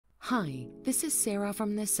Hi, this is Sarah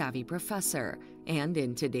from The Savvy Professor, and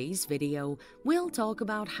in today's video, we'll talk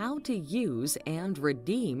about how to use and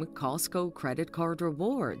redeem Costco credit card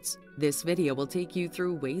rewards. This video will take you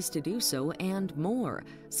through ways to do so and more,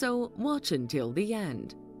 so watch until the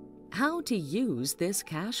end. How to use this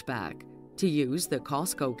cashback. To use the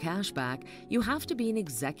Costco cashback, you have to be an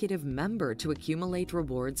executive member to accumulate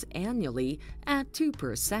rewards annually at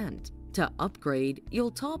 2%. To upgrade,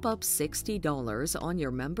 you'll top up $60 on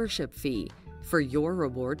your membership fee. For your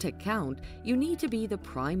reward to count, you need to be the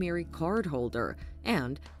primary card holder,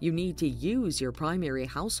 and you need to use your primary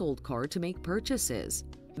household card to make purchases.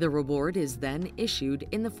 The reward is then issued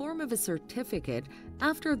in the form of a certificate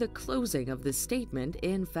after the closing of the statement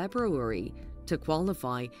in February. To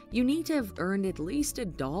qualify, you need to have earned at least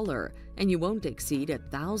 $1, and you won't exceed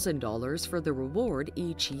 $1,000 for the reward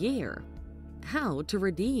each year. How to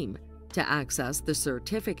redeem. To access the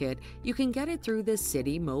certificate, you can get it through the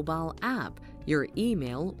City mobile app, your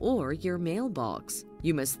email, or your mailbox.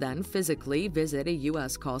 You must then physically visit a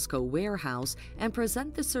US Costco warehouse and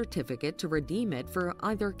present the certificate to redeem it for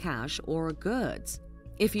either cash or goods.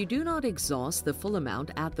 If you do not exhaust the full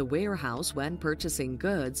amount at the warehouse when purchasing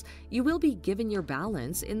goods, you will be given your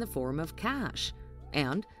balance in the form of cash.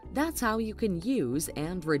 And that's how you can use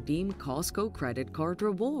and redeem Costco credit card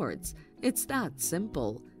rewards. It's that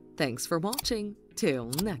simple. Thanks for watching.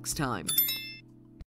 Till next time.